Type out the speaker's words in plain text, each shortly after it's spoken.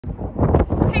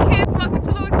welcome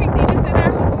to Little Creek Nature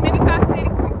Center, home to many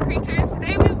fascinating creatures.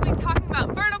 Today we will be talking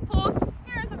about vernal pools.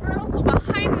 Here is a vernal pool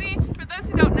behind me. For those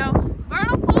who don't know,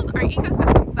 vernal pools are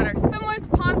ecosystems that are similar to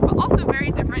ponds but also very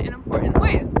different in important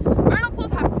ways. Vernal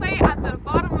pools have clay at the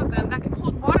bottom of them that can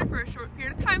hold water for a short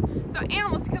period of time so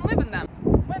animals can live in them.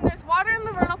 When there's water in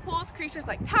the vernal pools, creatures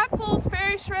like tadpoles,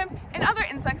 fairy shrimp, and other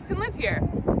insects can live here.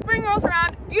 Spring rolls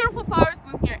around, beautiful flowers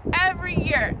bloom here every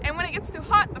year, and when it gets too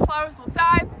hot, the flowers will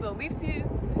die,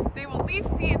 they will leave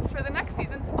seeds for the next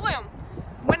season to bloom.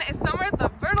 When it is summer,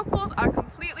 the vernal pools are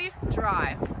completely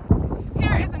dry.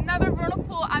 Here is another vernal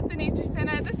pool at the Nature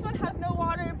Center. This one has no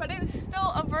water, but it is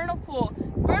still a vernal pool.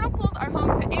 Vernal pools are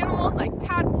home to animals like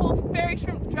tadpoles, fairy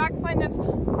shrimp, dragonfly nymphs,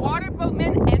 water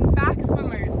boatmen, and back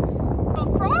swimmers.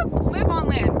 So frogs live on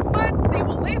land, but they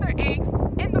will lay their eggs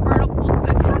in the vernal pools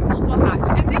so tadpoles will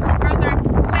hatch, and they will grow their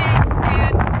legs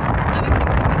and other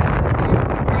things that they need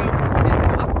to do to grow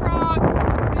into a frog.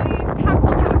 These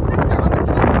tadpoles have a sensor on the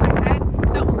top of their head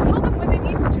that will tell them when they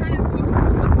need to turn into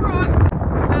the frogs.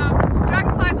 So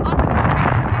dragonflies also can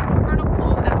break into these vernal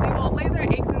pools as they will lay their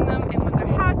eggs in them, and when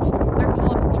they're hatched, they're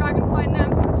called dragonfly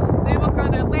nymphs. They will grow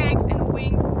their legs and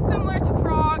wings similar to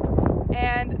frogs,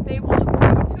 and they will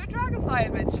grow to a dragonfly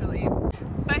eventually.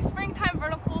 By springtime,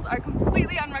 vernal pools are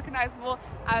completely unrecognizable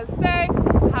as they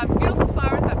have beautiful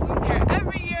flowers that bloom here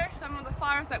every year. Some of the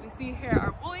flowers that we see here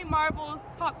are woolly marbles,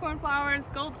 popcorn flowers,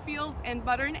 gold fields, and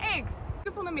butter and eggs.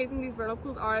 Beautiful and amazing these vernal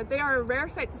pools are, they are a rare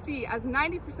sight to see as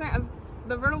 90% of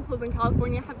the vernal pools in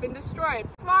California have been destroyed.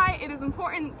 That's why it is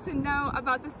important to know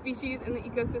about the species and the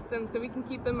ecosystem so we can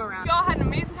keep them around. You all had an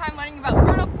amazing time learning about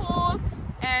vernal pools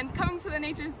and coming to the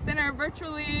Nature Center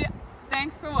virtually.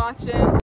 Thanks for watching.